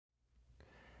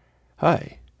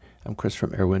Hi, I'm Chris from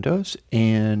Airwindows,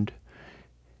 and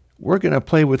we're going to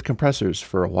play with compressors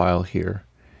for a while here.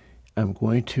 I'm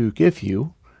going to give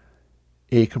you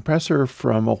a compressor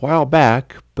from a while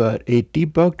back, but a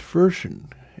debugged version,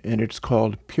 and it's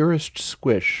called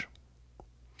PurestSquish.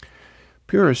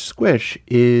 PurestSquish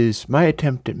is my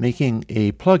attempt at making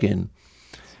a plugin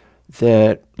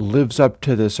that lives up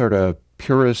to the sort of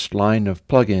purest line of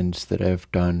plugins that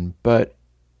I've done, but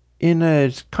in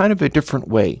a kind of a different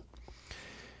way.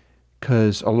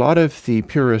 Because a lot of the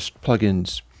purest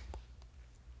plugins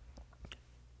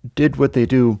did what they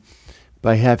do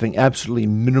by having absolutely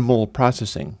minimal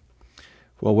processing.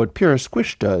 Well, what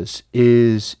PurestSquish does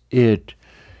is it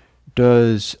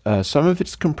does some of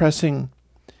its compressing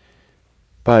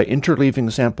by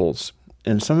interleaving samples,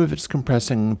 and some of its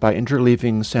compressing by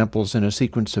interleaving samples in a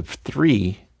sequence of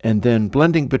 3, and then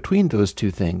blending between those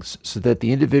two things so that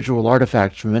the individual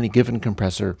artifacts from any given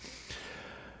compressor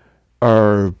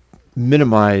are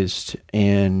minimized.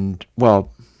 And,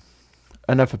 well,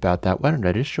 enough about that. Why don't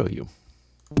I just show you?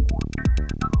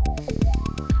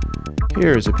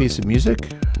 Here's a piece of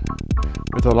music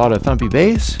with a lot of thumpy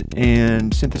bass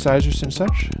and synthesizers and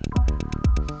such.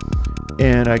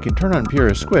 And I can turn on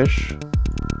PurestSquish,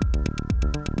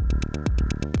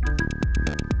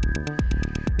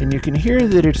 and you can hear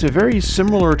that it's a very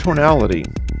similar tonality,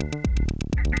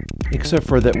 except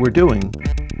for that we're doing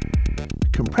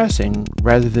compressing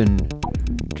rather than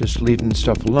just leaving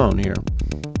stuff alone here.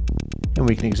 And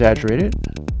we can exaggerate it.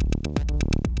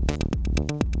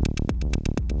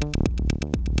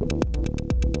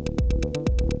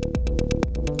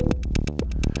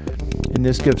 And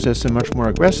this gives us a much more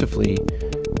aggressively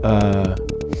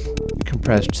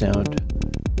compressed sound.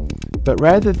 But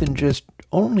rather than just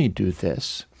only do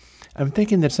this, I'm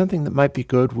thinking that something that might be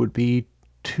good would be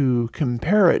to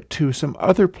compare it to some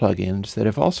other plugins that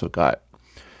I've also got.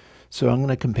 So I'm going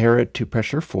to compare it to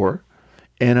Pressure 4,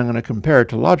 and I'm going to compare it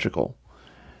to Logical,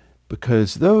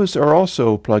 because those are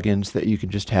also plugins that you can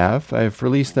just have. I've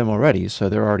released them already, so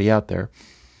they're already out there.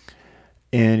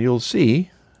 And you'll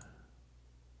see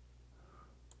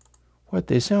what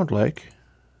they sound like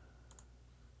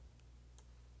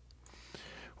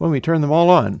when we turn them all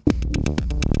on.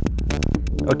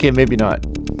 Okay, maybe not.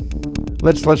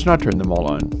 Let's not turn them all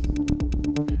on.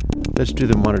 Let's do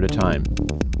them one at a time.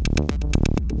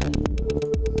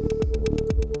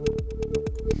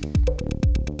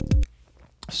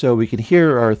 So we can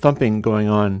hear our thumping going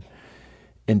on,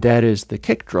 and that is the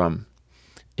kick drum.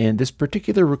 And this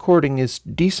particular recording is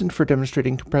decent for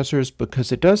demonstrating compressors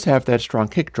because it does have that strong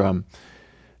kick drum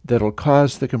that'll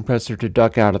cause the compressor to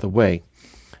duck out of the way.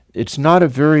 It's not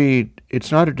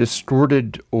a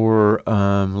distorted or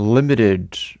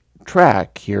limited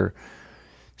track here,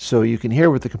 so you can hear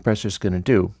what the compressor is going to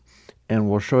do. And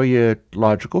we'll show you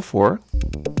Logical 4.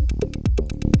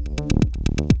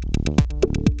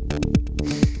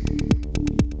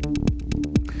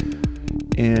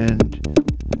 And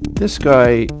this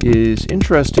guy is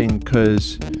interesting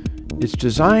because it's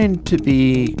designed to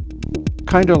be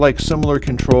kind of like similar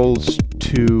controls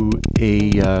to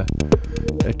a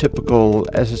typical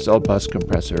SSL bus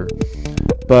compressor,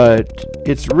 but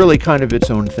it's really kind of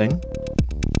its own thing.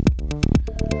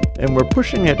 And we're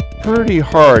pushing it pretty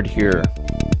hard here.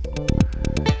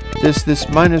 This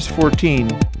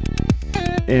 -14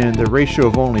 and the ratio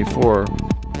of only 4.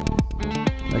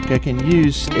 Like, I can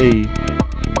use a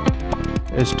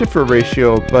stiffer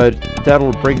ratio, but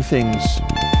that'll bring things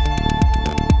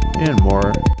in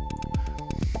more.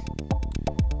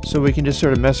 So we can just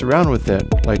sort of mess around with it.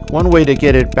 Like, one way to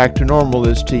get it back to normal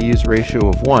is to use ratio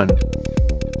of 1.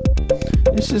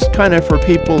 This is kind of for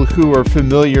people who are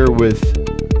familiar with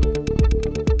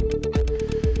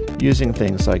using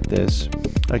things like this.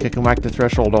 Like, I can whack the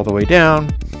threshold all the way down,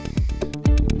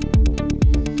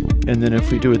 and then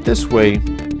if we do it this way,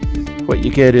 what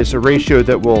you get is a ratio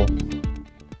that will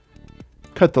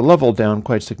cut the level down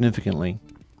quite significantly.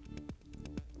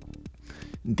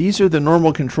 These are the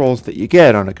normal controls that you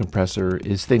get on a compressor,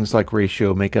 is things like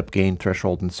ratio, makeup, gain,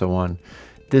 threshold, and so on.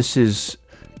 This is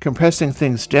compressing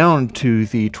things down to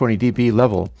the 20 dB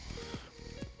level.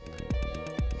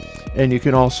 And you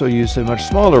can also use a much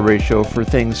smaller ratio for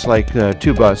things like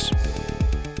 2-bus.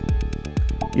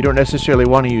 You don't necessarily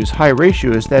want to use high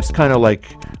ratios. That's kind of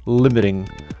like limiting.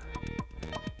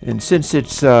 And since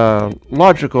it's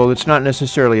logical, it's not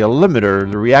necessarily a limiter.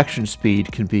 The reaction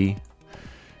speed can be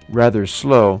rather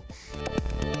slow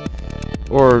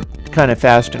or kind of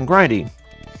fast and grindy.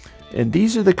 And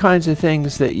these are the kinds of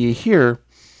things that you hear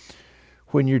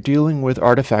when you're dealing with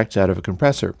artifacts out of a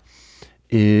compressor.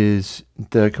 Is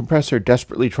the compressor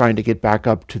desperately trying to get back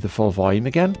up to the full volume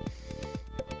again?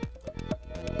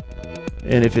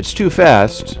 And if it's too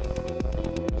fast,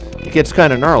 it gets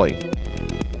kind of gnarly.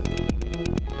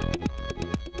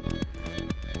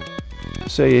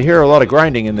 So you hear a lot of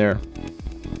grinding in there.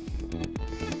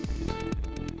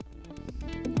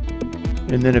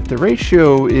 And then if the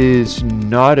ratio is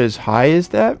not as high as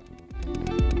that,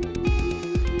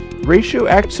 ratio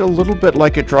acts a little bit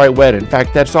like a dry wet. In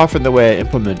fact, that's often the way I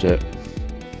implement it.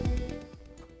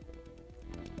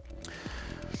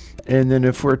 And then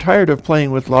if we're tired of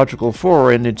playing with logical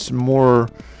 4 and it's more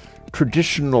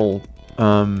traditional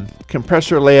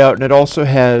compressor layout, and it also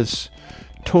has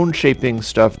tone shaping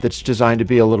stuff that's designed to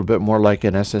be a little bit more like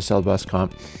an SSL bus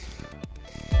comp,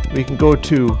 we can go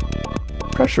to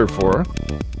pressure 4,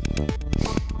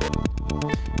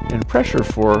 and pressure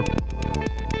 4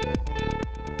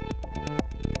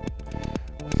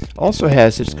 also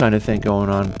has its kind of thing going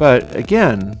on, but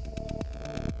again,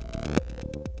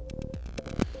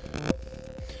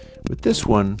 with this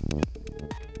one,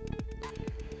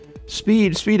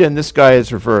 speed in this guy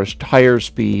is reversed. Higher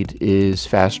speed is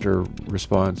faster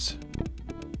response,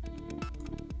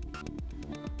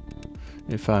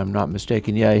 if I'm not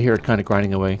mistaken. Yeah, I hear it kind of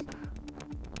grinding away.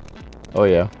 Oh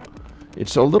yeah.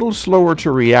 It's a little slower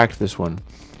to react, this one.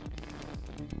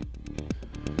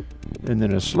 And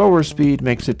then a slower speed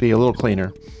makes it be a little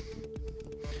cleaner.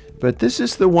 But this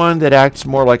is the one that acts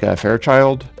more like a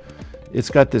Fairchild. It's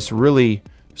got this really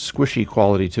squishy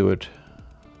quality to it.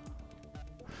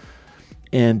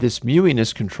 And this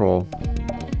mewiness control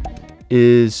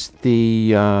is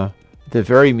the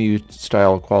very mew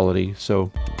style quality.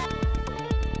 So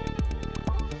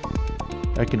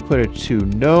I can put it to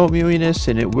no mewiness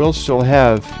and it will still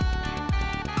have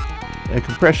a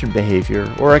compression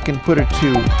behavior, or I can put it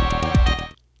to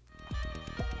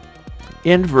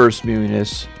inverse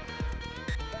mewiness,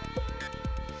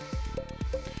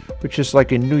 which is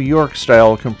like a New York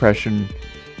style compression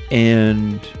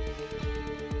and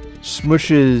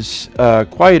smushes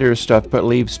quieter stuff but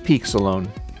leaves peaks alone.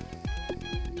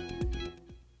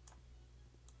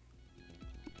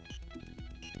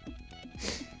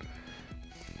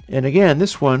 And again,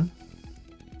 this one,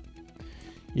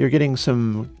 you're getting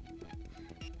some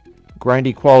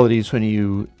grindy qualities when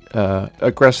you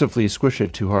aggressively squish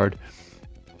it too hard.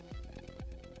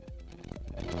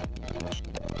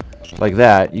 Like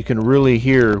that, you can really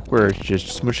hear where it's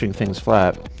just smushing things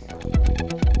flat.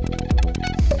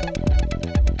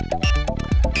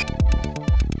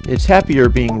 It's happier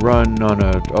being run on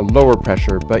a lower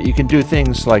pressure, but you can do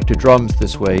things like to drums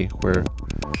this way, where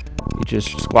you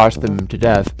just squash them to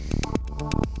death.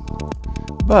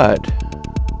 But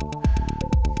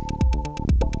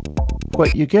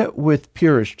what you get with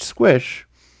PurestSquish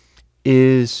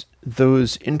is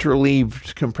those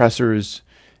interleaved compressors,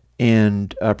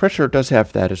 and pressure does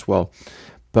have that as well.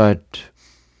 But,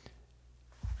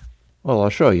 well, I'll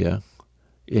show you.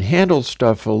 It handles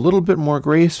stuff a little bit more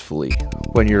gracefully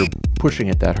when you're pushing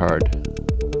it that hard.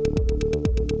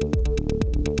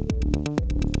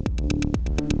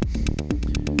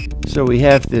 So we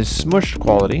have this smushed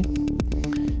quality,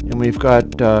 and we've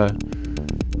got,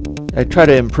 I try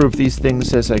to improve these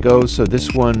things as I go, so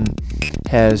this one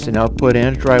has an output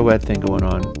and a dry wet thing going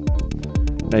on.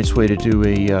 Nice way to do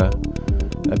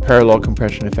a parallel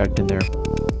compression effect in there.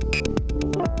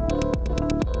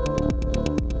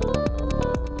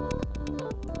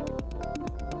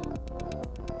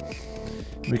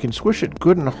 We can squish it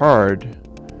good and hard,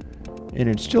 and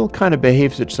it still kind of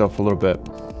behaves itself a little bit.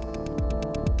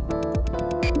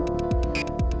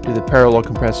 Do the parallel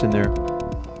compress in there.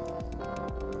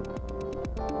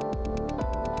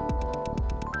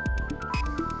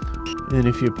 And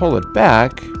if you pull it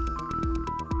back,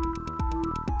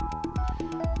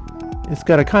 it's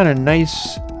got a kind of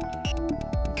nice,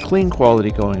 clean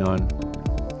quality going on.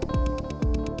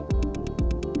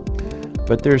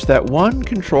 But there's that one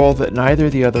control that neither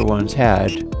of the other ones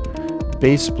had,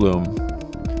 bass bloom.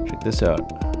 Check this out.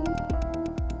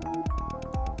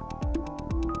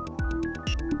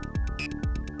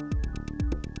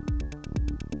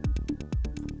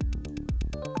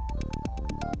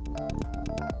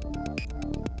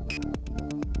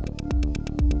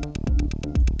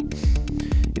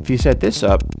 If you set this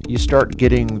up, you start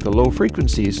getting the low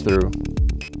frequencies through.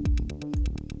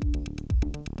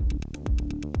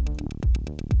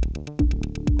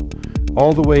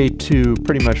 All the way to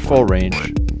pretty much full range.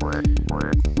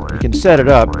 You can set it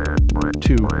up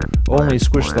to only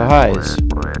squish the highs.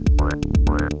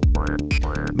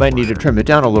 Might need to trim it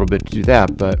down a little bit to do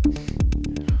that, but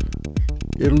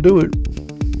it'll do it.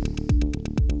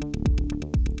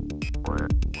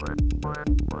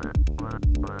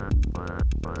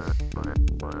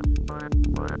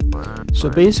 So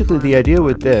basically the idea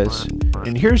with this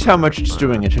And here's how much it's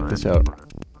doing. Check this out.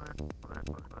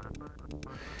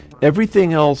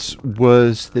 Everything else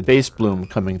was the bass bloom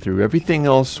coming through. Everything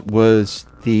else was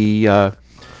the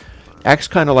acts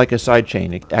kind of like a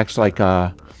sidechain. It acts like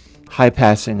high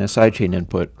passing a sidechain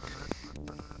input.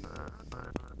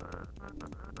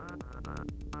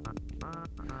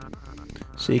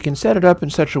 So you can set it up in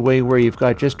such a way where you've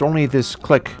got just only this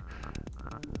click.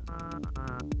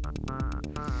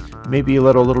 Maybe you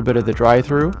let a little bit of the dry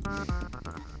through,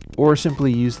 or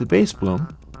simply use the bass bloom.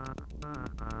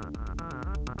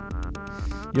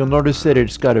 You'll notice that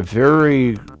it's got a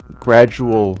very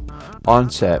gradual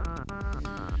onset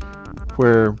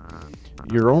where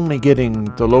you're only getting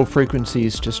the low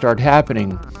frequencies to start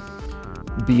happening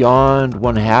beyond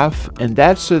 1/2, and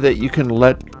that's so that you can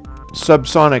let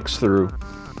subsonics through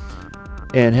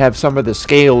and have some of the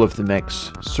scale of the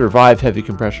mix survive heavy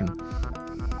compression.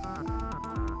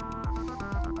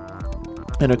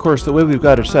 And of course, the way we've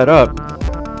got it set up,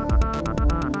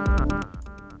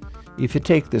 if you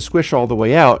take the squish all the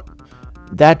way out,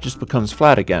 that just becomes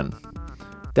flat again.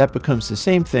 That becomes the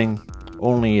same thing,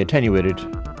 only attenuated.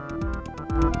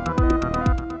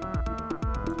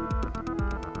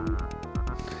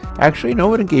 Actually,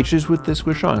 no, it engages with the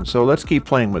squish on, so let's keep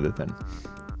playing with it then.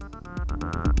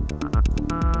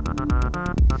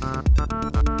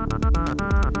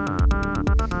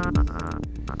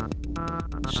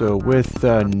 So with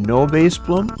no bass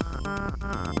bloom,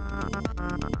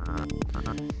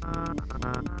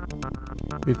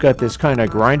 we've got this kind of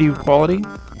grindy quality.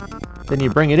 Then you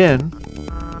bring it in,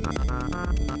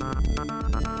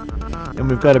 and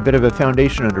we've got a bit of a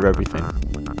foundation under everything.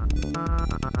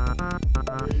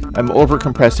 I'm over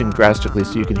compressing drastically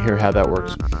so you can hear how that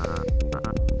works.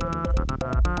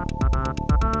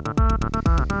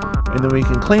 And then we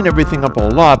can clean everything up a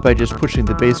lot by just pushing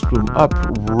the bass bloom up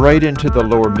right into the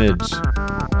lower mids,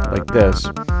 like this.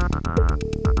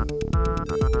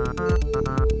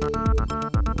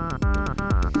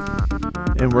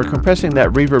 And we're compressing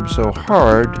that reverb so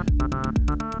hard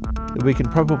that we can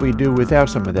probably do without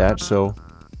some of that, so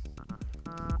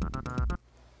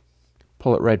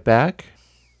pull it right back.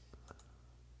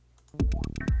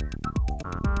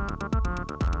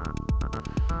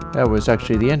 That was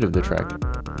actually the end of the track.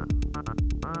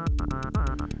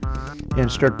 And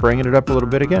start bringing it up a little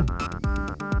bit again.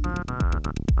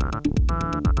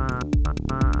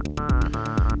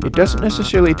 It doesn't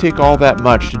necessarily take all that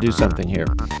much to do something here.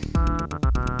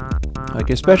 Like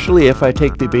especially if I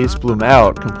take the bass bloom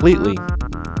out completely.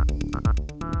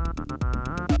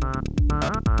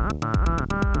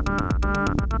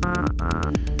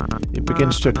 It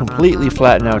begins to completely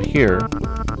flatten out here.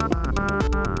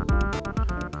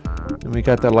 And we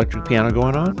got that electric piano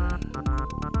going on.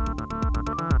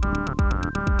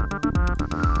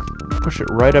 Push it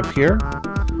right up here,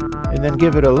 and then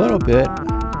give it a little bit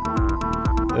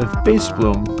of bass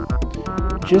bloom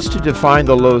just to define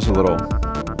the lows a little.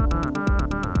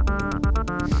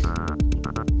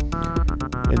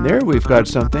 And there we've got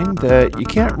something that you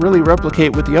can't really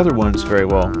replicate with the other ones very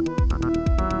well.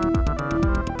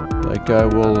 Like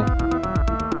we'll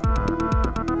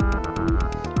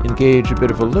engage a bit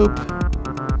of a loop.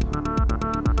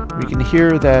 We can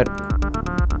hear that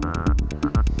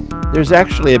there's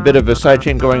actually a bit of a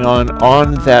sidechain going on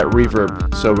that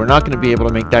reverb, so we're not going to be able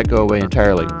to make that go away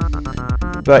entirely.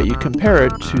 But you compare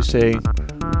it to, say,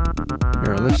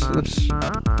 here, let's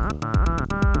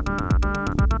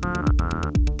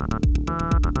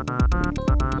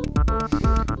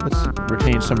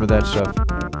retain some of that stuff.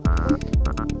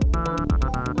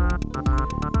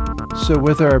 So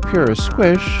with our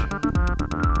PurestSquish,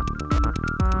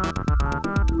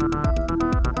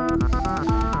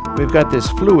 we've got this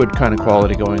fluid kind of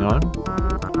quality going on,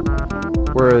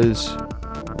 whereas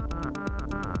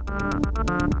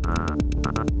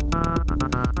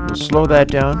we'll slow that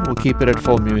down, we'll keep it at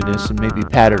full mutinous and maybe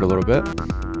pad it a little bit.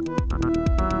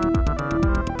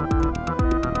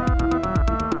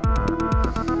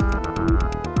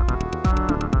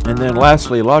 And then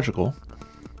lastly, logical.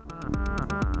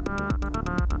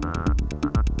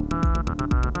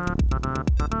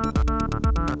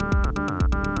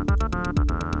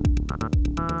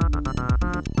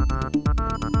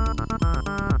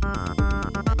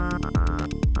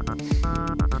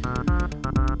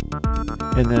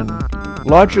 And then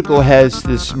logical has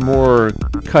this more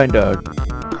kind of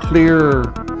clear,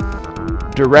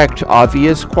 direct,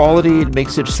 obvious quality. It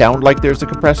makes it sound like there's a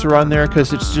compressor on there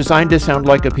because it's designed to sound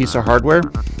like a piece of hardware.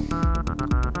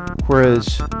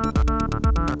 Whereas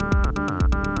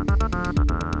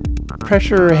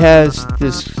pressure has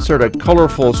this sort of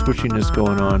colorful squishiness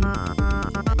going on.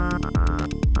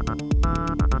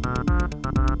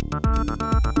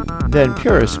 then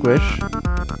PurestSquish.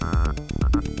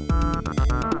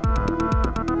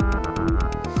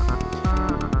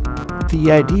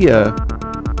 The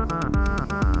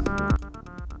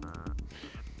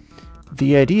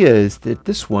idea is that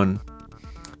this one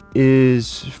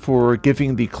is for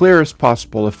giving the clearest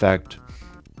possible effect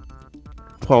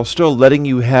while still letting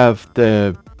you have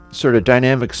the sort of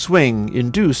dynamic swing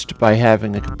induced by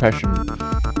having a compression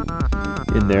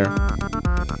in there.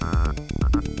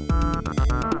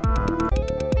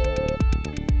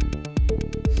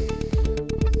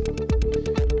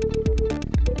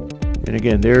 And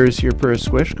again, there's your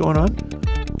PurestSquish going on.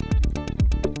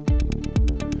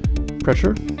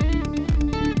 Pressure.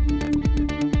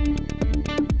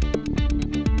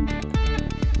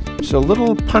 It's a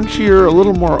little punchier, a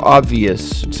little more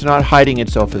obvious. It's not hiding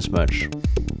itself as much.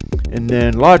 And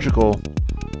then logical.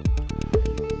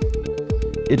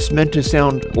 It's meant to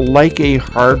sound like a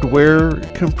hardware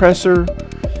compressor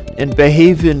and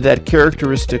behave in that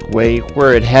characteristic way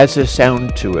where it has a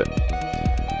sound to it.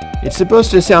 It's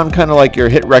supposed to sound kind of like your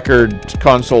hit record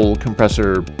console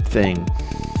compressor thing.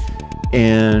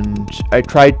 And I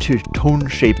tried to tone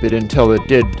shape it until it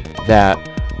did that.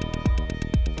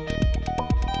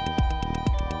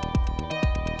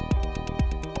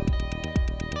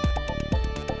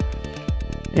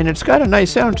 And it's got a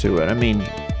nice sound to it. I mean,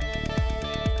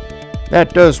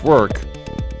 that does work.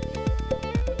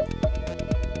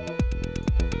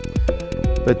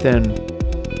 But then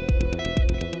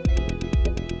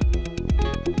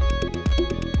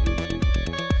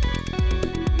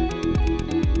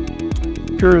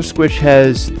PurestSquish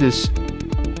has this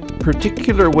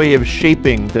particular way of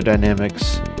shaping the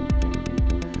dynamics.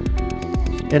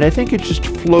 And I think it just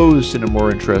flows in a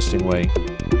more interesting way.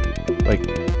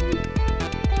 Like,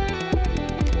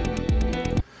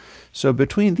 so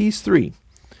between these three,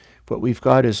 what we've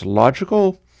got is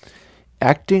logical,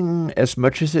 acting as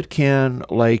much as it can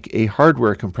like a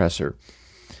hardware compressor,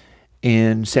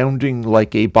 and sounding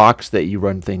like a box that you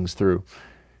run things through.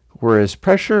 Whereas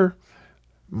pressure,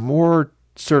 more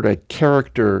sort of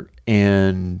character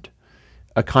and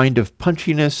a kind of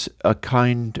punchiness, a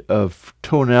kind of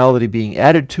tonality being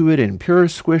added to it, and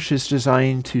PurestSquish is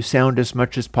designed to sound as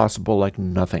much as possible like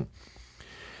nothing.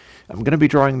 I'm going to be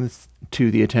drawing this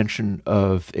to the attention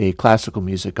of a classical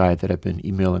music guy that I've been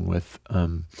emailing with.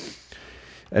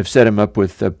 I've set him up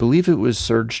with, I believe it was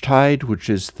SurgeTide, which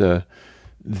is the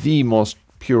most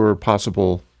pure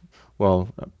possible. Well,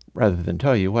 rather than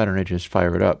tell you, why don't I just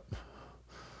fire it up?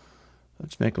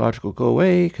 Let's make logical go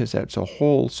away, because that's a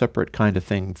whole separate kind of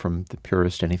thing from the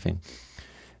purest anything.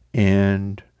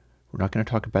 And we're not going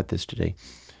to talk about this today.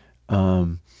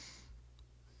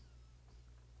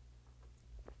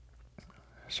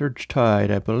 SurgeTide,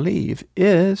 I believe,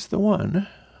 is the one.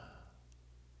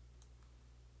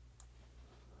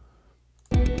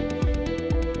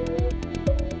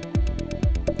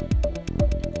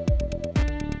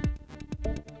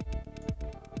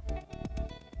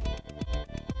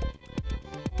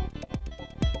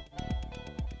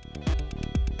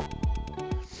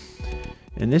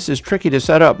 And this is tricky to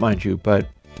set up, mind you, but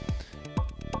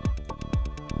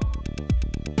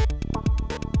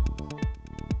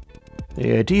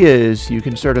the idea is you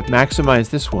can sort of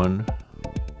maximize this one.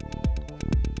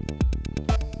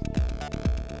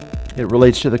 It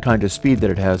relates to the kind of speed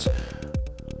that it has.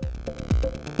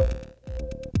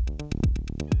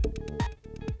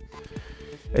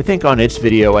 I think on its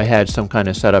video I had some kind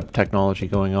of setup technology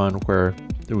going on where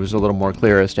it was a little more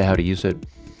clear as to how to use it.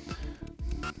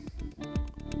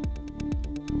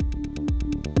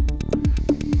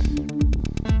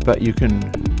 But you can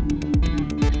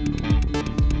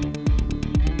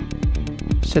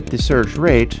set the surge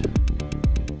rate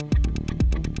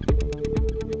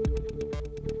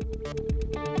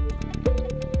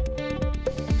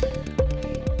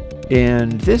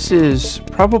and this is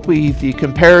probably the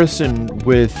comparison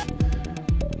with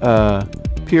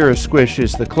PurestSquish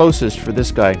is the closest for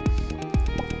this guy.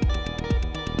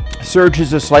 Surge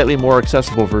is a slightly more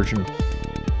accessible version.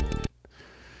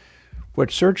 What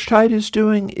SurgeTide is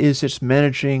doing is it's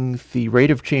managing the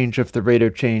rate of change of the rate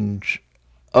of change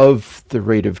of the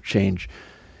rate of change.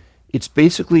 It's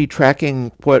basically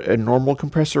tracking what a normal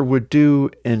compressor would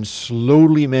do and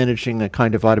slowly managing a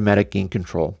kind of automatic gain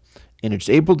control. And it's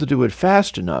able to do it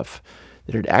fast enough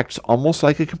that it acts almost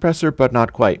like a compressor, but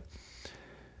not quite.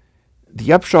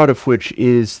 The upshot of which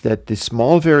is that the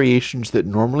small variations that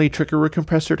normally trigger a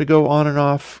compressor to go on and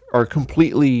off are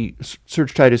completely,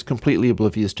 SurgeTide is completely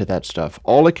oblivious to that stuff.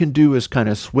 All it can do is kind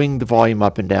of swing the volume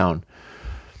up and down.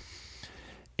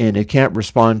 And it can't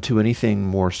respond to anything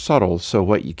more subtle. So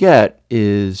what you get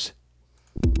is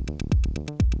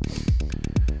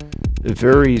a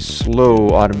very slow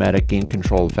automatic gain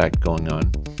control effect going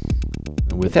on.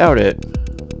 And without it,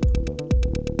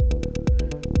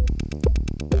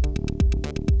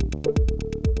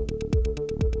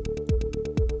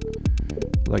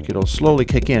 like it'll slowly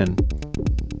kick in.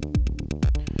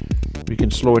 We can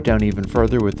slow it down even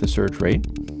further with the surge rate.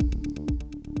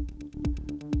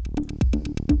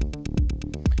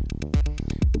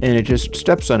 And it just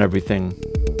steps on everything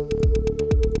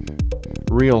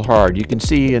real hard. You can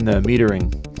see in the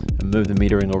metering, and move the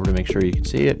metering over to make sure you can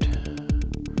see it,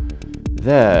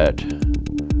 that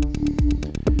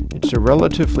it's a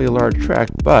relatively large track,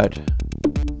 but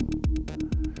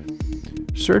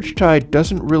SurgeTide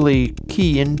doesn't really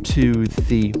key into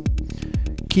the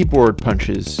keyboard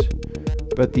punches,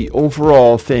 but the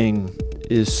overall thing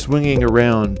is swinging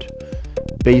around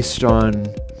based on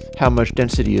how much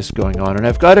density is going on. And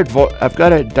I've got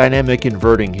a dynamic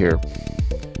inverting here.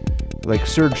 Like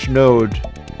surge node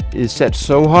is set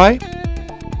so high,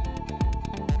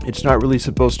 it's not really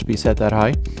supposed to be set that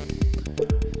high,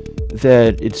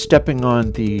 that it's stepping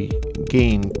on the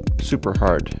gain super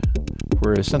hard.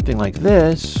 Whereas something like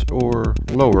this, or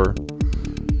lower,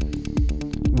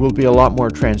 will be a lot more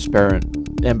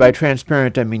transparent. And by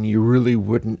transparent, I mean you really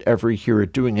wouldn't ever hear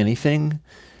it doing anything.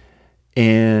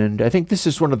 And I think this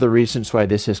is one of the reasons why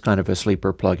this is kind of a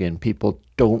sleeper plugin. People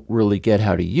don't really get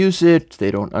how to use it.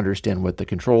 They don't understand what the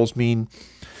controls mean.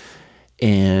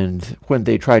 And when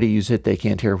they try to use it, they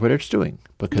can't hear what it's doing,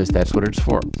 because that's what it's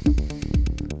for.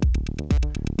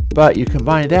 But you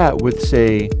combine that with,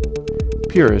 say,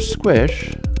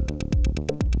 PurestSquish,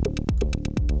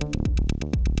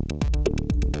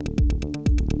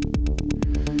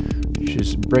 which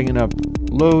is bringing up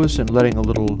lows and letting a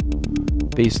little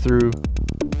bass through.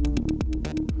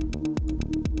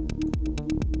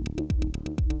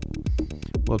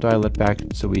 We'll dial it back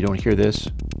so we don't hear this.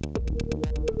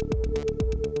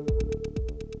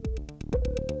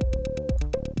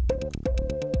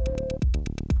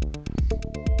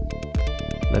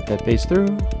 Let that bass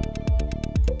through.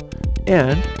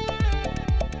 And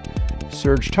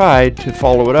SurgeTide to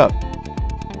follow it up.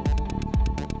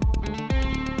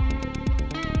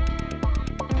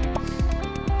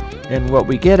 And what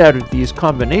we get out of these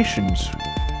combinations,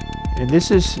 and this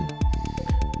is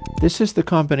the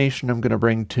combination I'm going to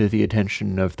bring to the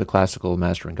attention of the classical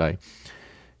mastering guy,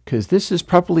 because this is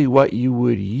probably what you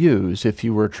would use if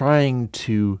you were trying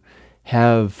to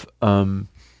have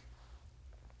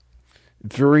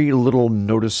very little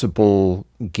noticeable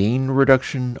gain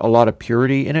reduction, a lot of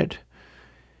purity in it.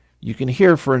 You can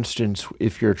hear, for instance,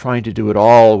 if you're trying to do it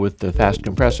all with the fast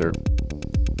compressor,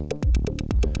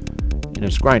 and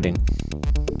it's grinding.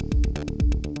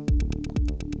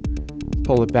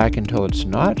 Pull it back until it's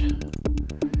not,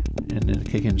 and then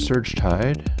kick in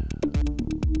SurgeTide.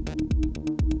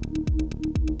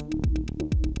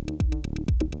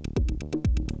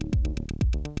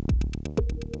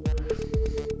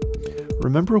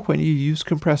 Remember when you use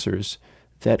compressors,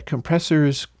 that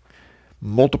compressors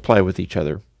multiply with each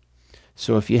other.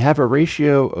 So if you have a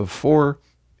ratio of 4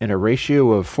 and a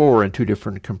ratio of 4 in two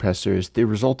different compressors, the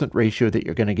resultant ratio that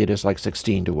you're going to get is like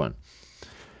 16:1.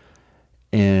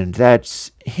 And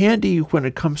that's handy when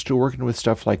it comes to working with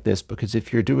stuff like this, because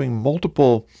if you're doing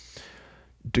multiple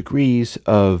degrees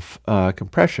of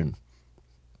compression,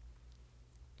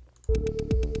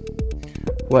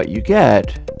 what you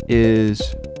get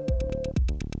is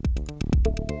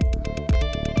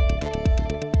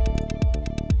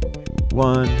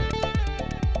one,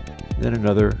 then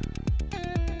another.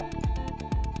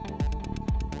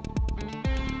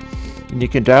 And you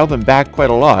can dial them back quite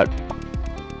a lot.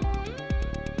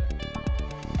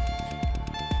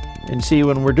 And see,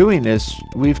 when we're doing this,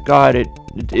 we've got it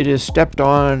has stepped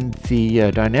on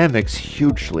the dynamics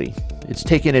hugely. It's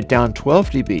taken it down 12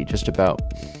 dB, just about.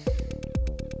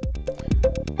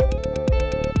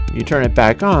 You turn it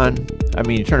back on,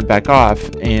 you turn it back off,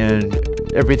 and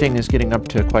everything is getting up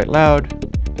to quite loud.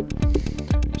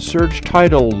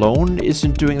 SurgeTide alone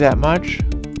isn't doing that much.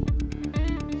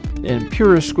 And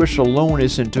PurestSquish alone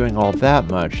isn't doing all that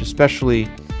much, especially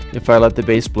if I let the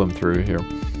bass bloom through here.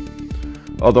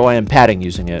 Although I am padding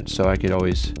using it, so I could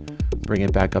always bring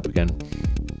it back up again.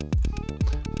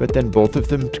 But then both of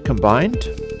them combined,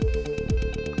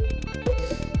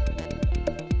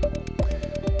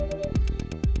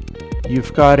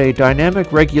 you've got a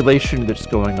dynamic regulation that's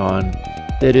going on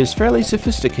that is fairly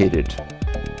sophisticated.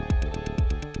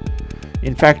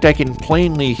 In fact, I can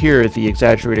plainly hear the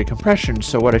exaggerated compression,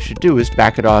 so what I should do is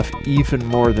back it off even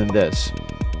more than this.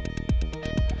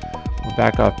 We'll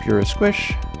back off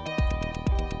PurestSquish.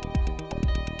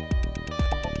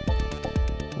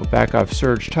 We'll back off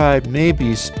SurgeTide,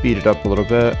 maybe speed it up a little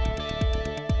bit.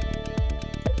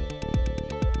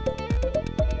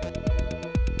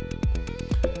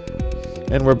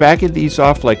 And we're backing these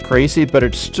off like crazy, but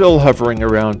it's still hovering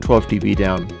around 12 dB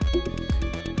down.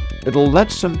 It'll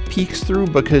let some peaks through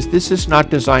because this is not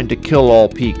designed to kill all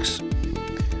peaks.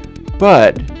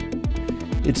 But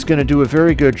it's going to do a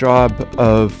very good job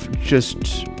of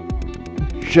just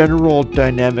general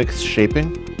dynamics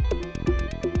shaping.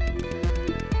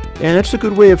 And it's a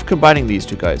good way of combining these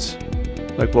two guys.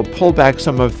 Like, we'll pull back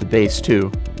some of the bass too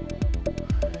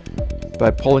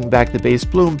by pulling back the bass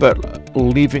bloom, but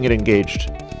leaving it engaged.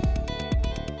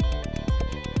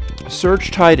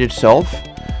 SurgeTide itself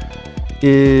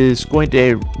is going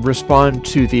to respond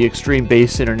to the extreme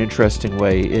bass in an interesting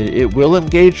way. It will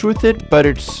engage with it, but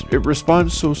it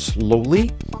responds so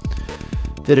slowly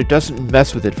that it doesn't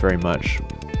mess with it very much.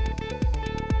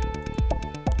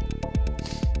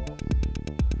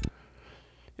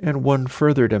 And one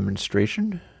further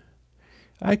demonstration,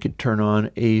 I could turn on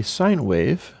a sine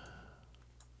wave.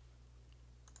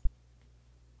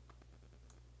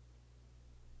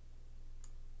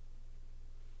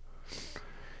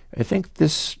 I think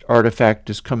this artifact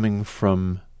is coming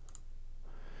from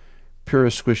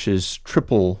PurestSquish's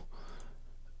triple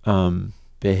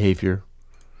behavior,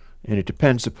 and it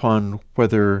depends upon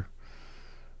whether,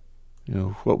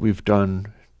 what we've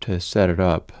done to set it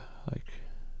up. Like,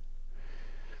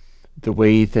 the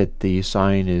way that the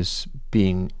sine is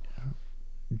being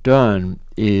done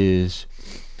is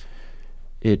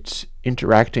it's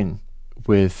interacting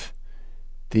with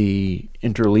the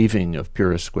interleaving of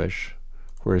PurestSquish.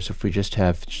 Whereas if we just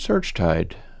have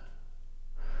SurgeTide,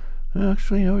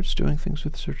 actually, no, it's doing things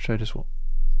with SurgeTide as well.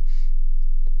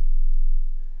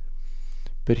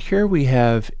 But here we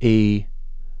have a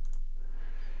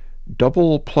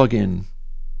double plugin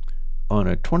on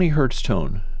a 20 Hertz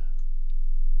tone.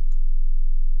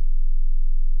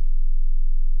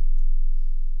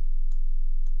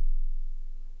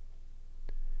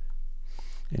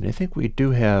 And I think we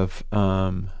do have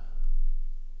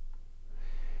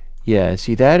yeah,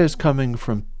 see, that is coming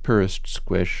from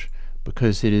PurestSquish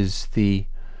because it is the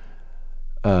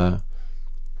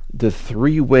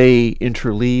three-way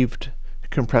interleaved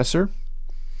compressor,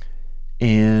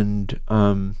 and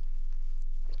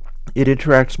it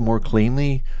interacts more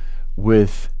cleanly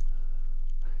with.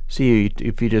 See,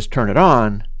 if you just turn it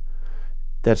on,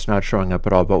 that's not showing up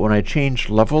at all. But when I change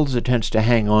levels, it tends to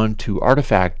hang on to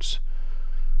artifacts,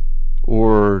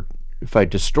 or if I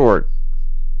distort,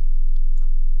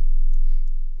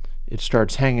 it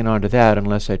starts hanging on to that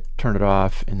unless I turn it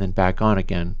off and then back on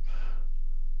again.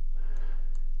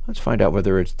 Let's find out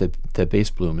whether it's the bass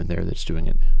bloom in there that's doing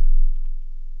it.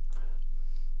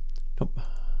 Nope.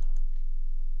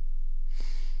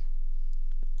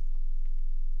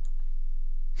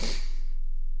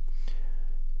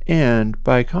 And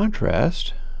by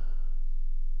contrast,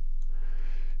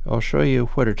 I'll show you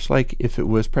what it's like if it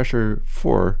was pressure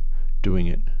 4 doing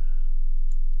it.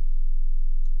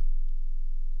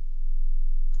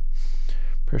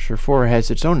 Pressure 4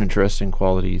 has its own interesting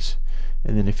qualities,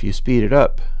 and then if you speed it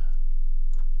up,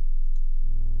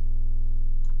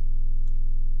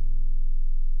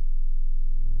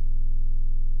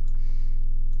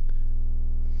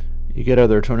 you get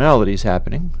other tonalities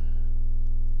happening.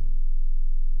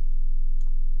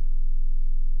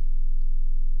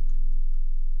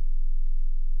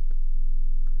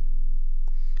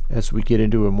 As we get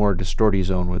into a more distorty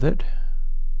zone with it.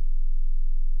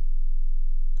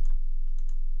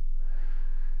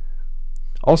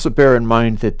 Also bear in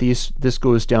mind that this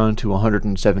goes down to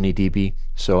 170 dB,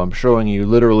 so I'm showing you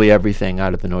literally everything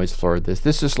out of the noise floor.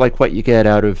 This is like what you get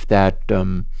out of that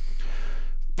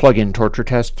plugin torture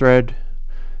test thread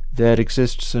that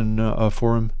exists in a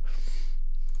forum.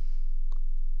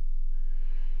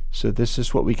 So this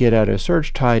is what we get out of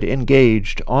SurgeTide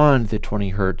engaged on the 20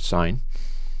 Hertz sine.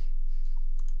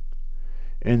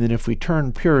 And then if we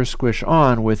turn PurestSquish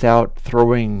on without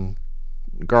throwing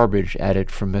garbage at it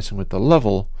from messing with the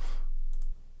level,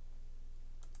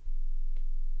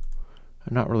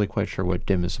 I'm not really quite sure what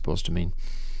dim is supposed to mean.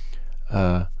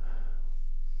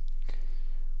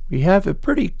 We have a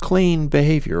pretty clean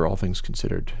behavior, all things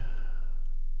considered.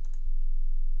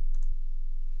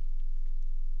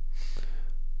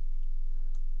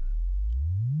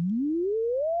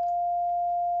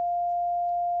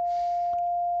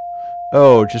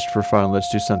 Oh, just for fun, let's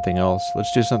do something else.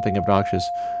 Let's do something obnoxious.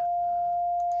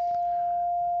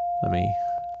 Let me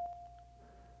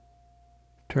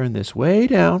turn this way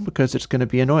down because it's going to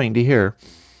be annoying to hear.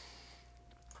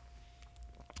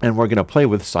 And we're going to play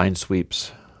with sine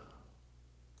sweeps.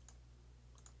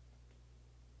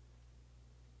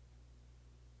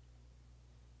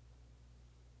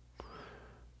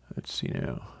 Let's see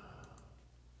now.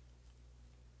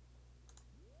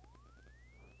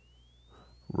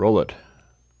 Roll it.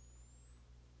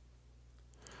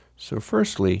 So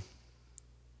firstly,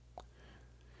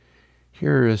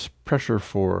 here is pressure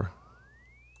 4.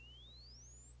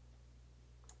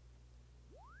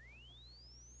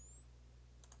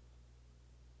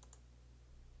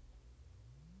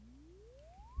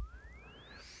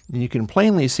 And you can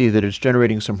plainly see that it's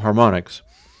generating some harmonics.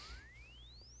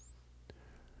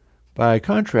 By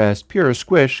contrast,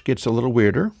 PurestSquish gets a little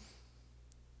weirder.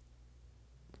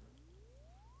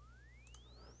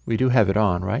 We do have it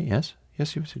on, right? Yes?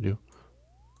 Yes, we do.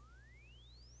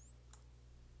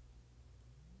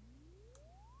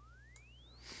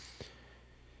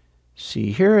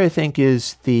 See, here I think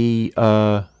is the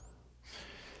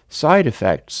side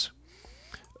effects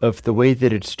of the way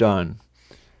that it's done.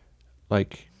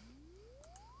 Like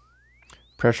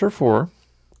pressure 4,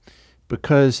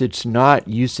 because it's not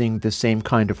using the same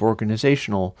kind of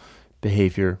organizational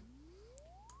behavior,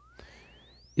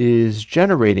 is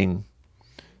generating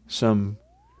some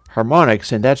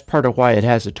harmonics, and that's part of why it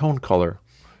has a tone color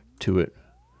to it.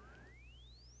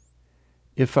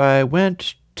 If I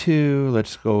went to,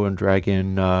 let's go and drag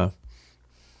in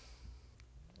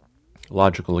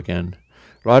logical again.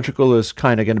 Logical is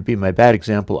kind of going to be my bad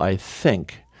example, I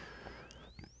think,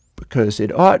 because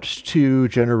it ought to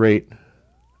generate,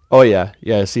 oh yeah,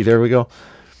 see, there we go.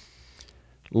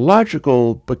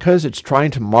 Logical, because it's trying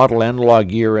to model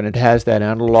analog ear and it has that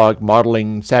analog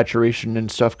modeling saturation and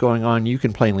stuff going on, you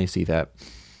can plainly see that.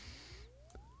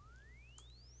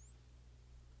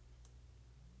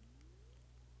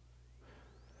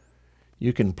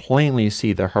 You can plainly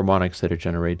see the harmonics that it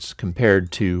generates compared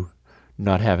to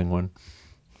not having one.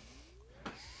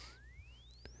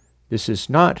 This is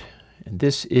not, and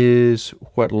this is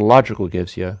what logical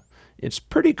gives you. It's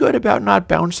pretty good about not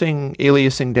bouncing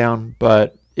aliasing down,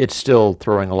 but it's still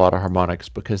throwing a lot of harmonics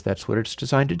because that's what it's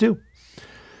designed to do.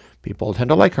 People tend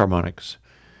to like harmonics.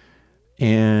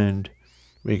 And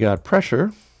we got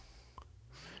pressure,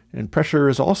 and pressure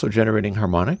is also generating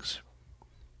harmonics.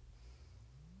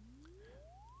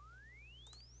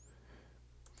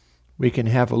 We can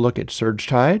have a look at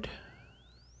SurgeTide.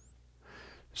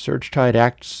 SurgeTide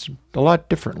acts a lot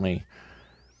differently.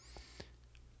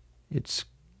 It's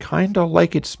kind of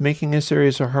like it's making a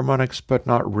series of harmonics, but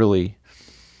not really.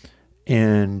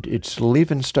 And it's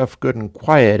leaving stuff good and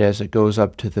quiet as it goes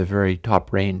up to the very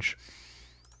top range.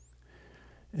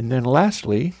 And then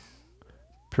lastly,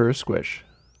 PurestSquish.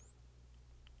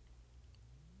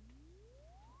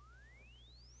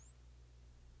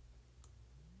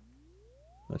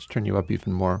 Let's turn you up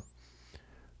even more.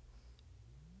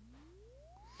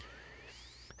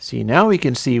 See, now we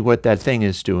can see what that thing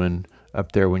is doing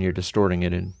up there when you're distorting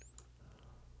it in.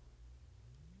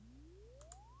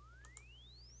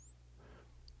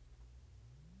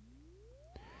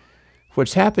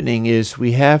 What's happening is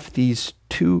we have these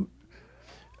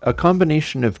a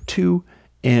combination of 2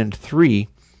 and 3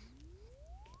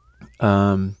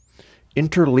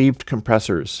 interleaved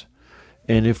compressors.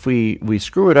 And if we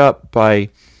screw it up by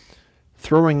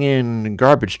throwing in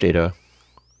garbage data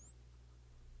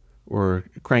or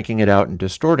cranking it out and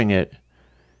distorting it,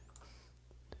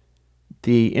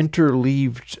 the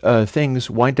interleaved things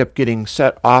wind up getting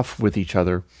set off with each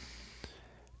other.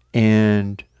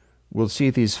 And we'll see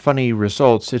these funny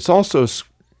results. It's also,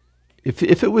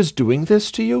 if it was doing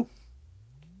this to you,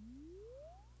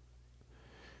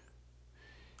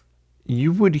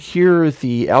 you would hear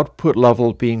the output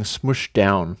level being smushed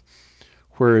down.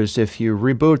 Whereas if you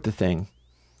reboot the thing,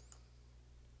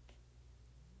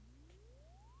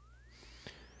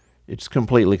 it's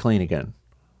completely clean again.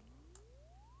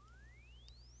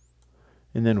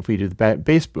 And then if we do the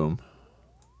bass boom,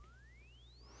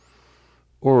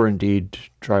 or indeed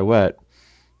dry wet,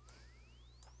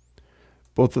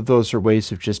 both of those are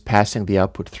ways of just passing the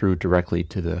output through directly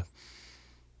to the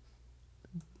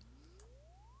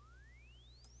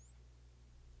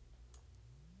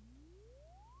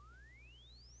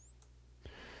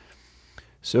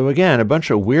So again, a bunch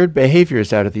of weird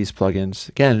behaviors out of these plugins.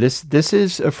 Again, this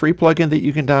is a free plugin that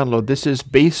you can download. This is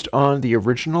based on the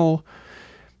original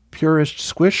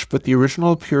PurestSquish, but the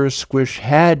original PurestSquish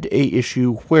had a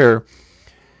issue where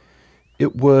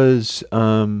it was,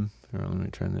 let me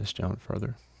turn this down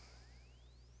further.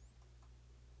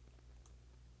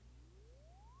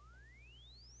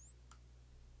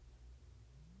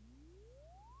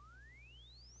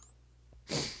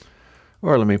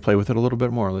 Or let me play with it a little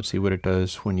bit more. Let's see what it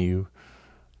does when you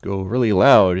go really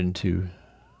loud into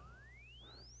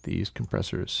these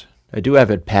compressors. I do have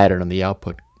it padded on the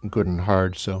output good and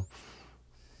hard, so.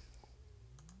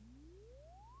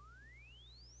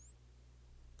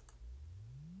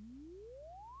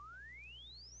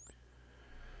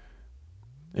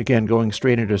 Again, going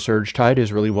straight into SurgeTide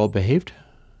is really well behaved.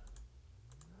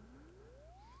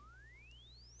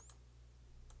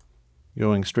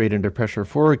 Going straight into pressure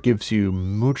 4 gives you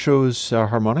muchos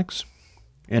harmonics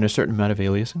and a certain amount of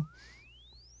aliasing.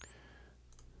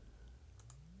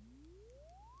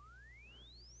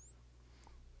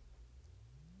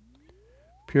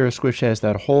 PurestSquish has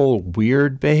that whole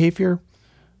weird behavior.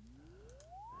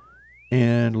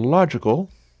 And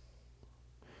logical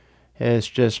has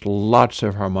just lots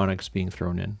of harmonics being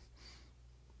thrown in.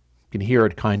 You can hear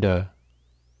it kind of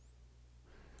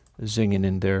zinging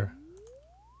in there.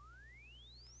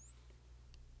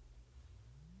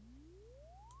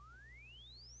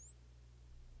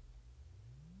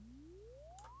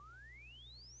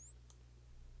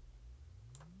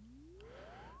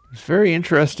 It's very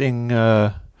interesting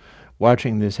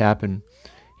watching this happen.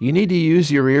 You need to use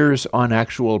your ears on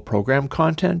actual program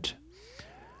content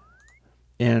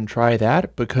and try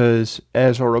that, because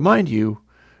as I'll remind you,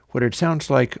 what it sounds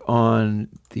like on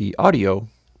the audio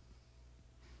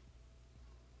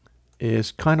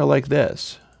is kind of like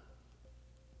this.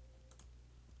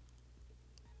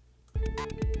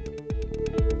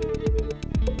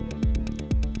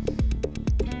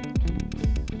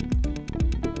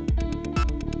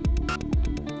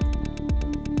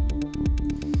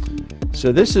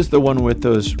 So this is the one with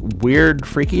those weird,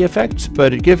 freaky effects,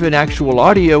 but given actual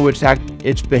audio,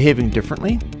 it's behaving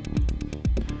differently.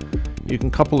 You can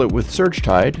couple it with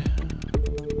SurgeTide.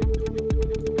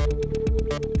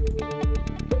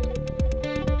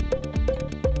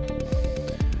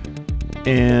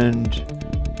 And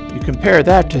you compare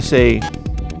that to, say,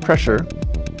 pressure.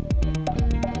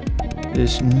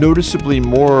 There's noticeably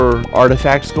more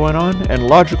artifacts going on, and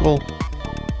logical.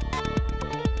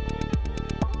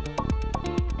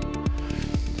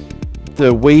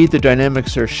 The way the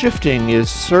dynamics are shifting is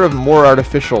sort of more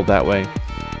artificial that way.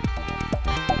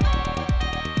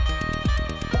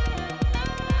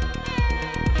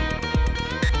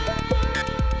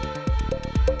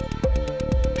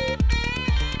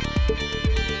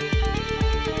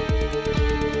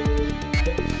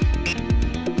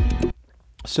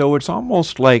 So it's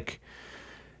almost like,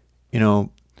 you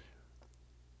know,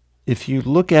 if you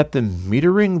look at the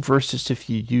metering versus if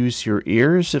you use your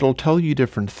ears, it'll tell you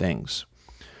different things.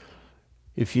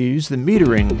 If you use the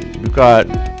metering, you've got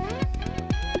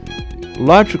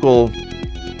logical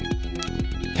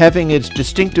having its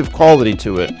distinctive quality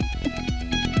to it.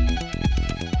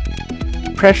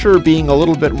 Pressure being a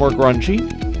little bit more grungy.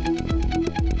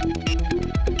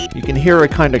 You can hear a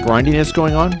kind of grindiness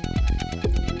going on.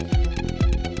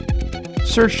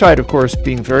 SurgeTide, of course,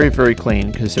 being very, very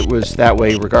clean, because it was that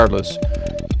way regardless.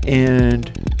 And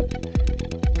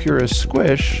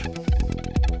PurestSquish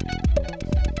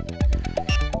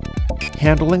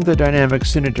handling the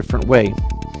dynamics in a different way.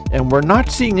 And we're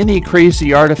not seeing any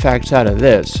crazy artifacts out of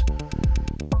this.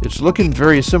 It's looking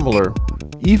very similar,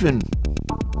 even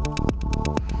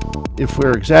if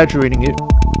we're exaggerating it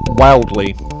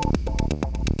wildly.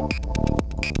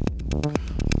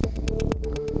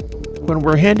 When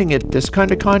we're handing it this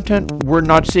kind of content, we're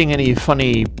not seeing any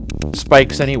funny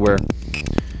spikes anywhere.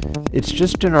 It's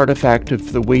just an artifact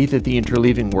of the way that the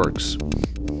interleaving works.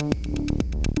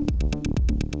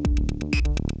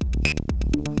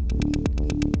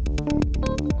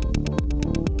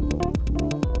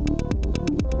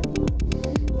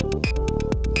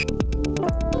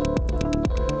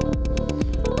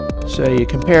 So you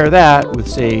compare that with,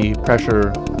 say,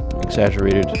 pressure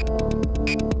exaggerated.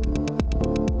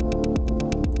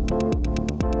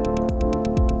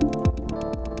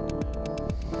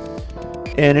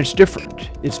 And it's different.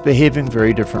 It's behaving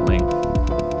very differently.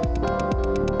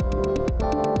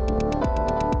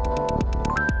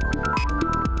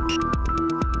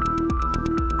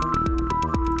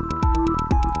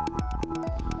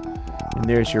 And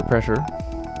there's your pressure.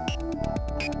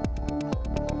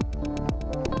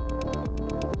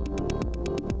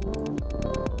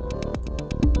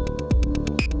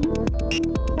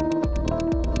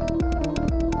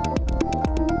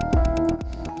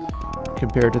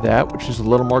 Compared to that, which is a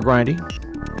little more grindy.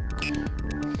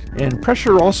 And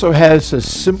pressure also has a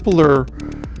simpler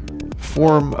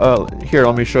form. Here,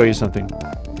 let me show you something.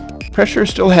 Pressure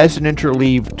still has an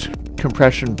interleaved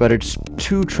compression, but it's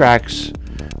two tracks,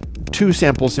 two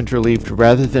samples interleaved,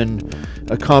 rather than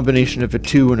a combination of a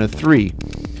 2 and a 3.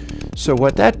 So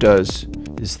what that does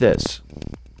is this.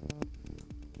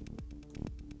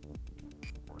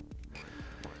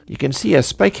 You can see a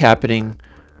spike happening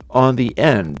on the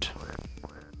end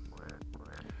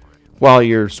while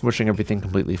you're smushing everything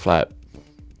completely flat.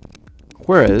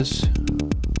 Whereas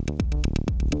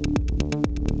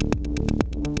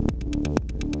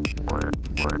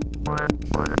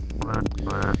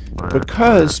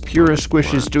because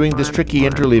PurestSquish is doing this tricky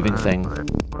interleaving thing,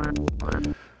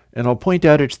 and I'll point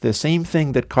out it's the same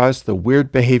thing that caused the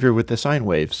weird behavior with the sine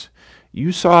waves.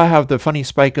 You saw how the funny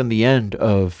spike on the end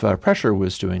of pressure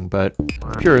was doing, but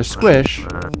PurestSquish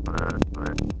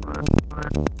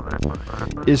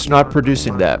is not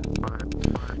producing that.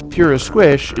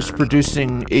 PurestSquish is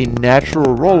producing a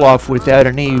natural roll-off without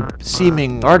any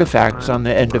seeming artifacts on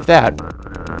the end of that.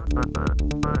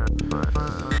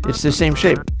 It's the same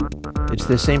shape. It's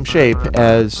the same shape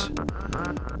as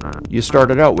you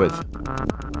started out with.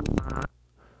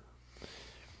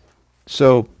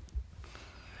 So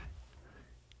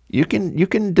you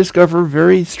can discover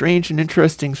very strange and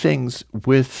interesting things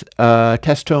with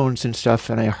test tones and stuff,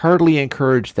 and I hardly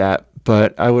encourage that.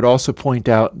 But I would also point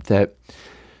out that,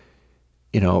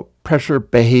 you know, pressure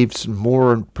behaves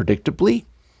more predictably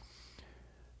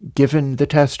given the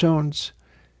test tones,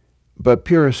 but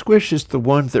PurestSquish is the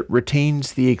one that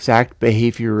retains the exact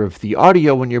behavior of the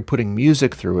audio when you're putting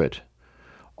music through it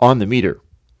on the meter.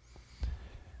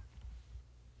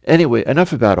 Anyway,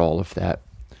 enough about all of that.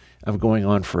 I'm going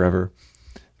on forever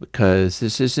because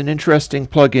this is an interesting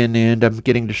plugin, and I'm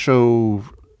getting to show,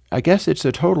 I guess it's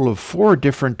a total of 4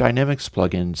 different dynamics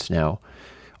plugins now,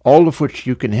 all of which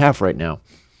you can have right now.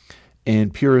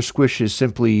 And PurestSquish is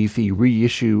simply the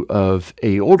reissue of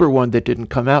an older one that didn't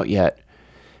come out yet,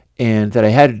 and that I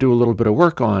had to do a little bit of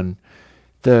work on.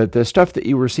 The stuff that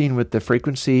you were seeing with the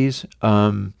frequencies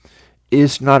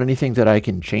is not anything that I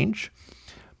can change.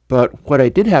 But what I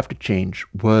did have to change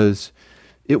was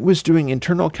it was doing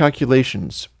internal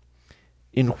calculations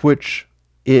in which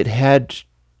it had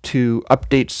to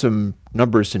update some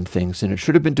numbers and things, and it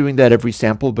should have been doing that every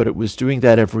sample, but it was doing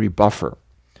that every buffer.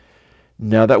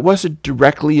 Now, that wasn't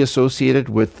directly associated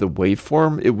with the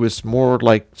waveform. It was more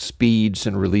like speeds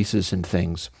and releases and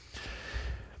things.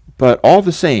 But all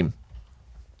the same,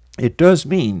 it does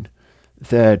mean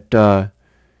that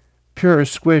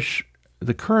PurestSquish,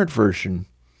 the current version,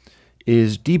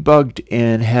 is debugged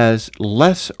and has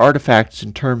less artifacts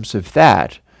in terms of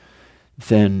that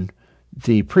than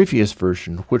the previous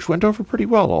version, which went over pretty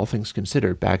well, all things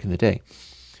considered, back in the day.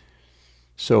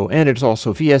 So, and it's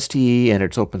also VST, and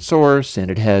it's open source, and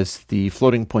it has the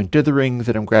floating point dithering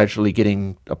that I'm gradually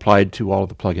getting applied to all of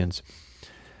the plugins.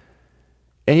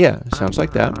 And yeah, it sounds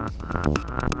like that.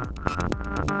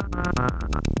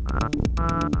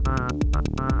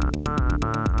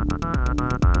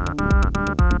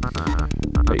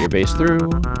 Put your bass through.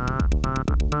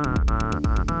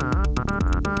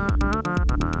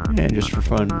 And just for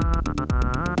fun,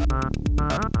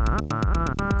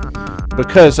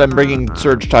 because I'm bringing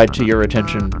SurgeTide to your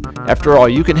attention, after all,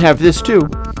 you can have this too.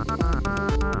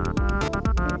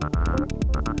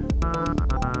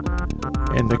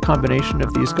 And the combination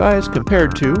of these guys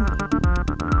compared to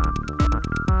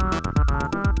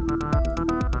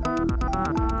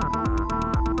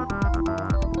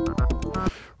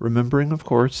remembering, of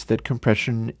course, that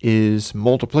compression is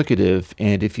multiplicative,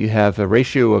 and if you have a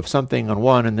ratio of something on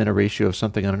one and then a ratio of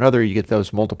something on another, you get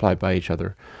those multiplied by each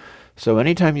other. So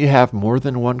anytime you have more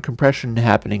than one compression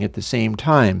happening at the same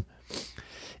time,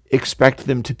 expect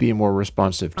them to be more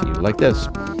responsive to you, like this.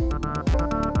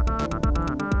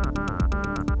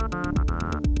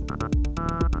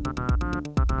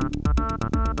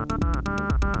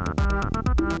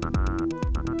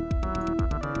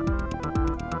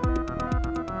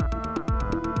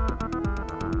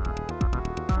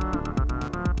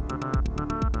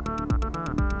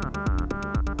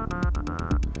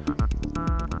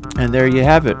 And there you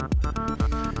have it.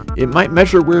 It might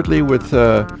measure weirdly with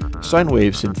sine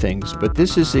waves and things, but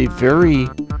this is a very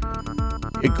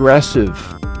aggressive,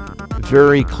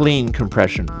 very clean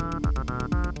compression.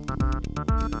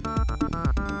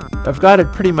 I've got it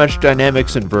pretty much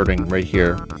dynamics inverting right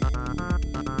here.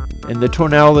 And the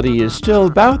tonality is still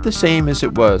about the same as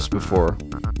it was before.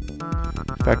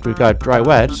 In fact, we've got dry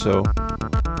wet, so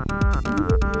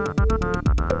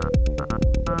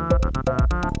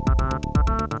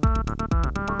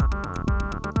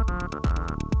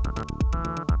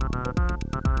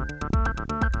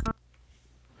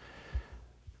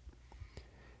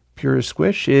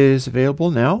PurestSquish is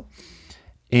available now,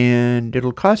 and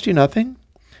it'll cost you nothing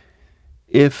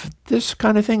if this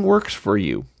kind of thing works for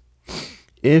you.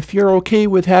 If you're okay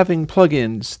with having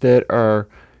plugins that are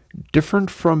different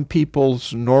from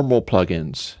people's normal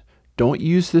plugins, don't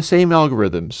use the same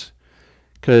algorithms,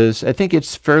 because I think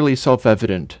it's fairly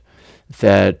self-evident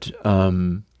that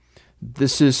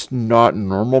This is not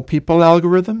normal people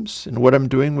algorithms, and what I'm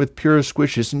doing with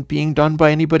PurestSquish isn't being done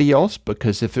by anybody else,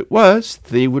 because if it was,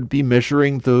 they would be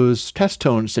measuring those test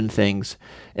tones and things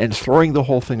and throwing the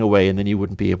whole thing away, and then you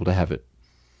wouldn't be able to have it.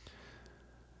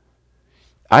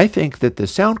 I think that the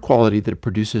sound quality that it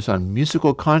produces on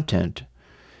musical content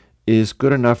is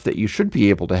good enough that you should be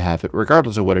able to have it,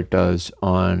 regardless of what it does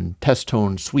on test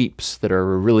tone sweeps that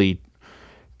are a really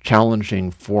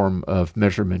challenging form of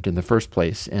measurement in the first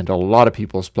place, and a lot of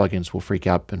people's plugins will freak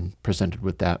out when presented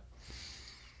with that.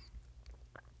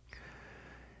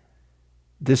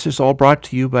 This is all brought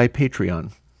to you by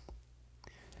Patreon.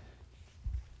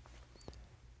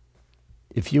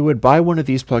 If you would buy one of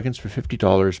these plugins for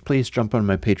 $50, please jump on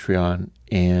my Patreon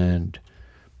and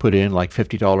put in like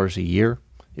 $50 a year.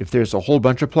 If there's a whole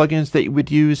bunch of plugins that you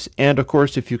would use, and of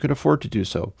course if you can afford to do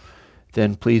so,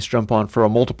 then please jump on for a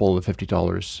multiple of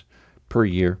 $50 per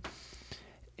year.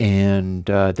 And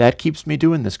that keeps me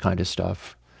doing this kind of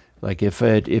stuff. Like if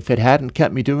it hadn't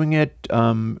kept me doing it,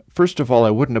 first of all,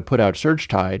 I wouldn't have put out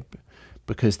SurgeTide,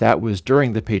 because that was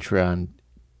during the Patreon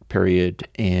period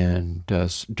and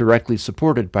directly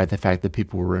supported by the fact that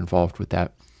people were involved with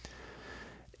that.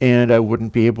 And I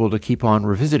wouldn't be able to keep on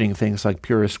revisiting things like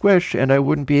PurestSquish, and I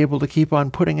wouldn't be able to keep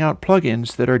on putting out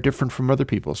plugins that are different from other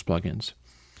people's plugins.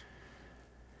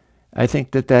 I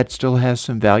think that that still has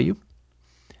some value,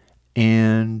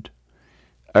 and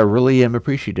I really am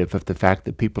appreciative of the fact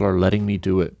that people are letting me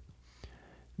do it.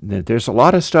 There's a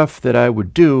lot of stuff that I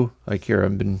would do, like here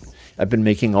I've been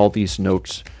making all these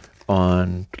notes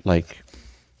on like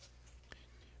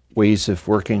ways of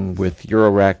working with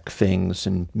Eurorack things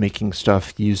and making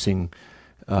stuff using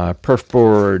perf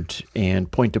board and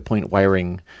point-to-point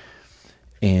wiring,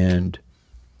 and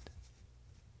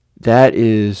that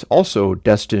is also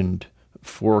destined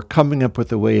for coming up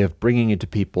with a way of bringing it to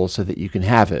people so that you can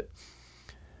have it.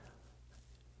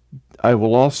 I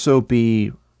will also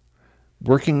be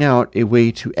working out a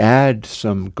way to add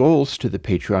some goals to the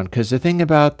Patreon, because the thing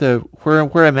about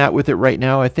where I'm at with it right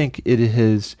now, I think it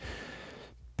has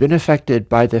been affected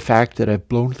by the fact that I've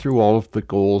blown through all of the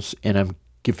goals and I'm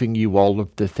giving you all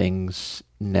of the things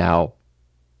now.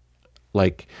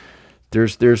 Like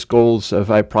there's goals of,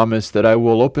 I promise that I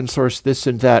will open source this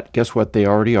and that. Guess what? They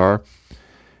already are.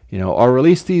 You know, I'll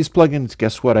release these plugins.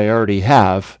 Guess what? I already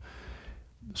have.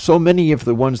 So many of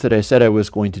the ones that I said I was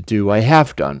going to do, I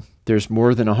have done. There's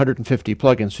more than 150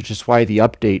 plugins, which is why the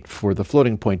update for the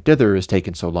floating point dither has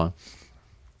taken so long.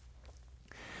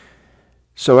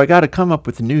 So I got to come up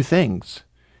with new things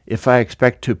if I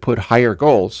expect to put higher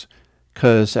goals,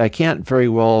 because I can't very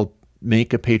well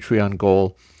make a Patreon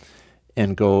goal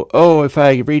and go, oh, if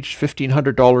I reach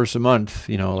 $1,500 a month,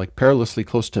 you know, like perilously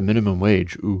close to minimum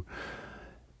wage, ooh,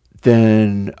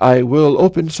 then I will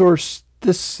open source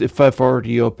this if I've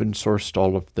already open sourced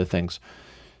all of the things.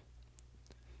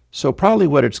 So probably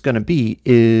what it's going to be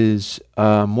is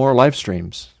more live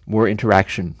streams, more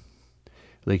interaction.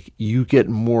 Like you get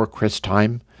more Chris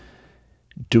time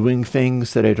doing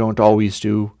things that I don't always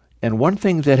do. And one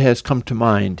thing that has come to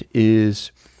mind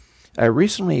is I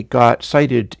recently got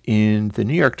cited in the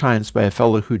New York Times by a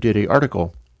fellow who did an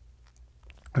article,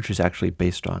 which is actually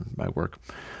based on my work,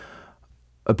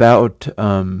 about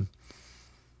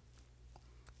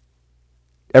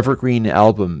evergreen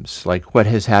albums, like what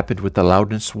has happened with the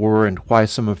loudness war and why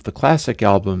some of the classic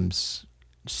albums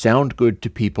sound good to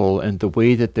people and the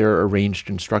way that they're arranged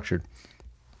and structured.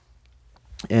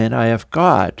 And I have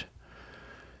got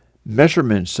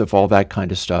measurements of all that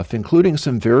kind of stuff, including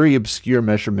some very obscure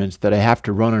measurements that I have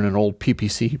to run on an old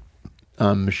PPC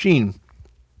machine,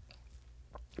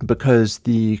 because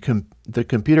the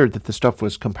computer that the stuff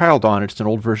was compiled on, it's an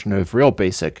old version of Real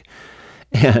Basic,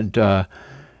 and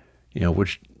you know,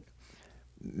 which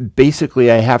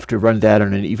basically I have to run that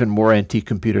on an even more antique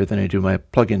computer than I do my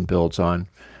plugin builds on.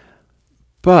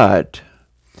 But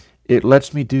it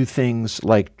lets me do things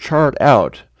like chart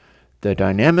out the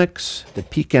dynamics, the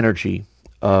peak energy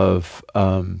of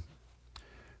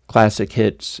classic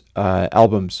hits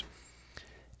albums,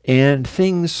 and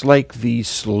things like the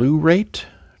slew rate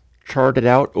charted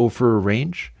out over a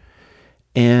range,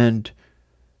 and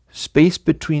space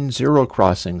between zero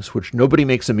crossings, which nobody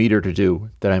makes a meter to do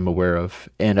that I'm aware of.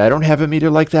 And I don't have a meter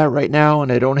like that right now, and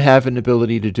I don't have an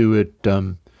ability to do it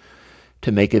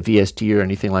to make a VST or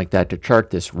anything like that to chart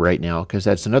this right now, because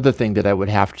that's another thing that I would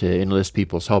have to enlist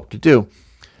people's help to do.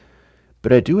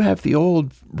 But I do have the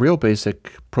old Real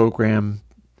Basic program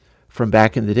from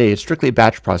back in the day. It's strictly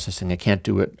batch processing. I can't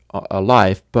do it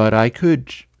live, but I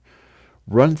could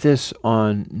run this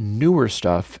on newer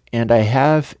stuff, and I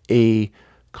have a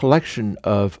collection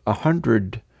of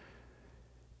 100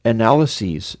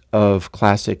 analyses of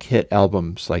classic hit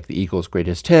albums like the Eagles'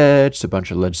 Greatest Hits, a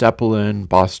bunch of Led Zeppelin,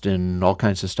 Boston, all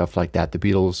kinds of stuff like that, the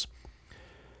Beatles.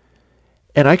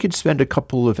 And I could spend a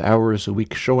couple of hours a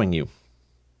week showing you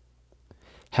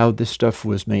how this stuff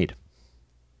was made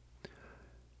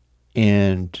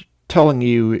and telling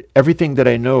you everything that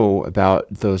I know about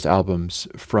those albums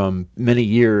from many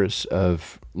years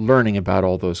of learning about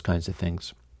all those kinds of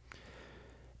things.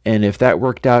 And if that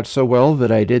worked out so well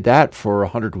that I did that for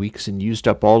 100 weeks and used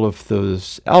up all of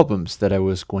those albums that I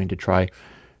was going to try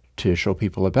to show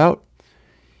people about,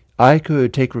 I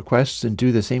could take requests and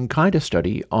do the same kind of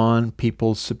study on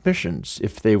people's submissions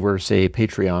if they were, say,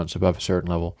 Patreons above a certain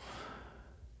level.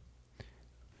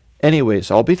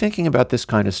 Anyways, I'll be thinking about this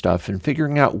kind of stuff and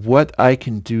figuring out what I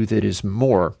can do that is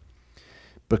more,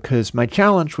 because my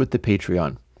challenge with the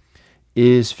Patreon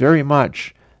is very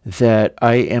much that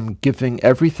I am giving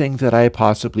everything that I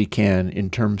possibly can in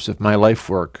terms of my life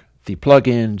work, the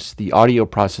plugins, the audio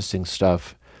processing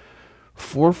stuff,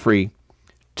 for free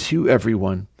to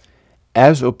everyone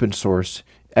as open source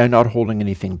and not holding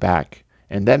anything back.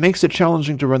 And that makes it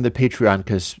challenging to run the Patreon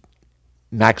because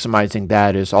maximizing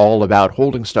that is all about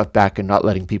holding stuff back and not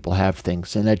letting people have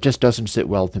things. And that just doesn't sit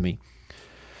well to me.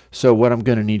 So what I'm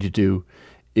going to need to do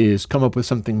is come up with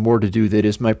something more to do that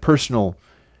is my personal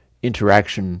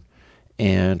interaction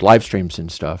and live streams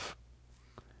and stuff.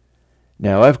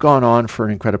 Now, I've gone on for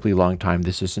an incredibly long time.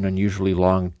 This is an unusually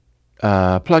long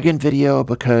plug-in video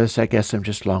because I guess I'm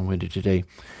just long-winded today.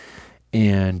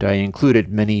 And I included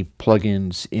many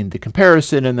plugins in the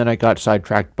comparison, and then I got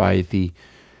sidetracked by the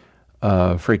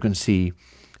frequency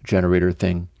generator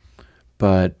thing.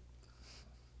 But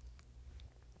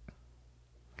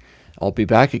I'll be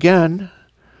back again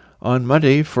on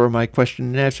Monday for my question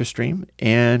and answer stream,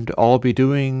 and I'll be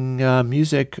doing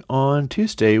music on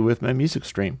Tuesday with my music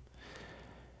stream.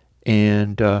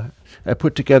 And I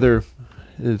put together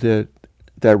that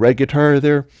red guitar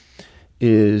there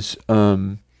is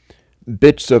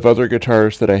bits of other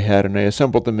guitars that I had, and I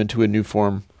assembled them into a new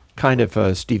form, kind of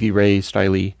a Stevie Ray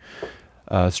style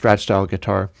Strat style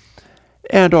guitar,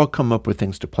 and I'll come up with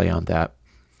things to play on that.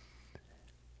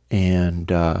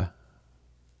 And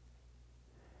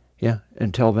yeah,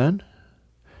 until then,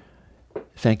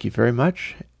 thank you very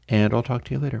much, and I'll talk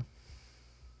to you later.